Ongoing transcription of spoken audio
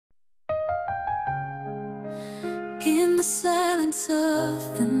In the silence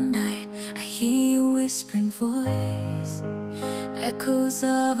of the night, I hear your whispering voice, echoes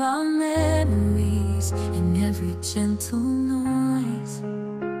of our memories in every gentle noise.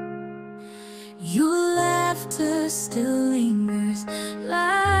 Your laughter still lingers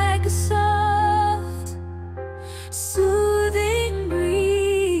like a soft, soothing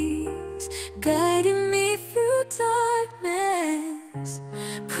breeze, guiding me through darkness,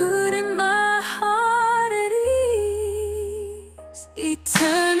 putting my heart at ease.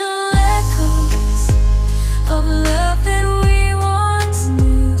 Eternal echoes of love that we once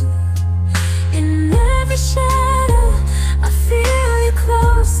knew. In every shadow, I feel you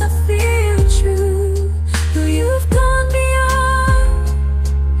close, I feel you true. Though you've gone beyond,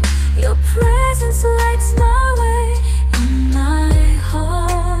 your presence lights my way in my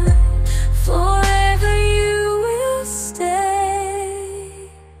heart. Forever you will stay.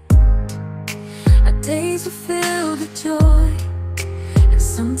 Our days were filled with joy and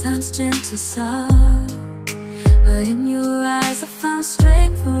sometimes gentle sorrow, but in your eyes I found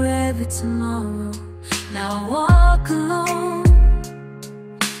strength for every tomorrow. Now I walk alone,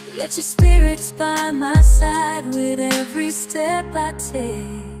 yet your spirit's by my side with every step I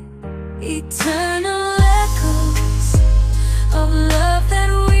take. Eternal echoes of love that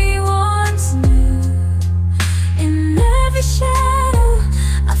we once knew. In every shadow,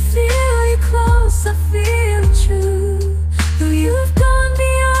 I feel you close, I feel you true. Though you've gone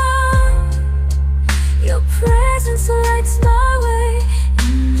beyond, your presence lights my way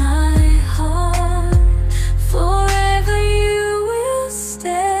in my heart. Forever you will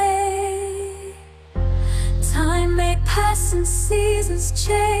stay. Time may pass and seasons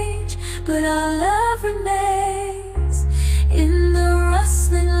change, but our love remains in the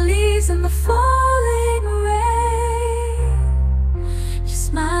rustling leaves and the falling rain. Your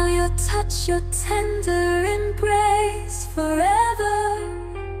smile, your touch, your tender embrace forever.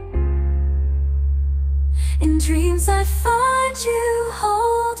 In dreams I find you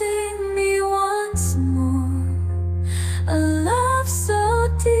holding me once more. A love so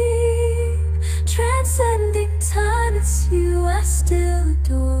deep, transcending time, it's you I still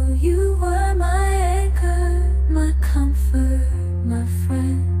adore. You were my anchor, my comfort, my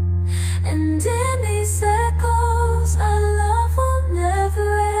friend. And in these echoes, our love will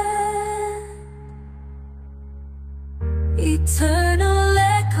never end. Eternal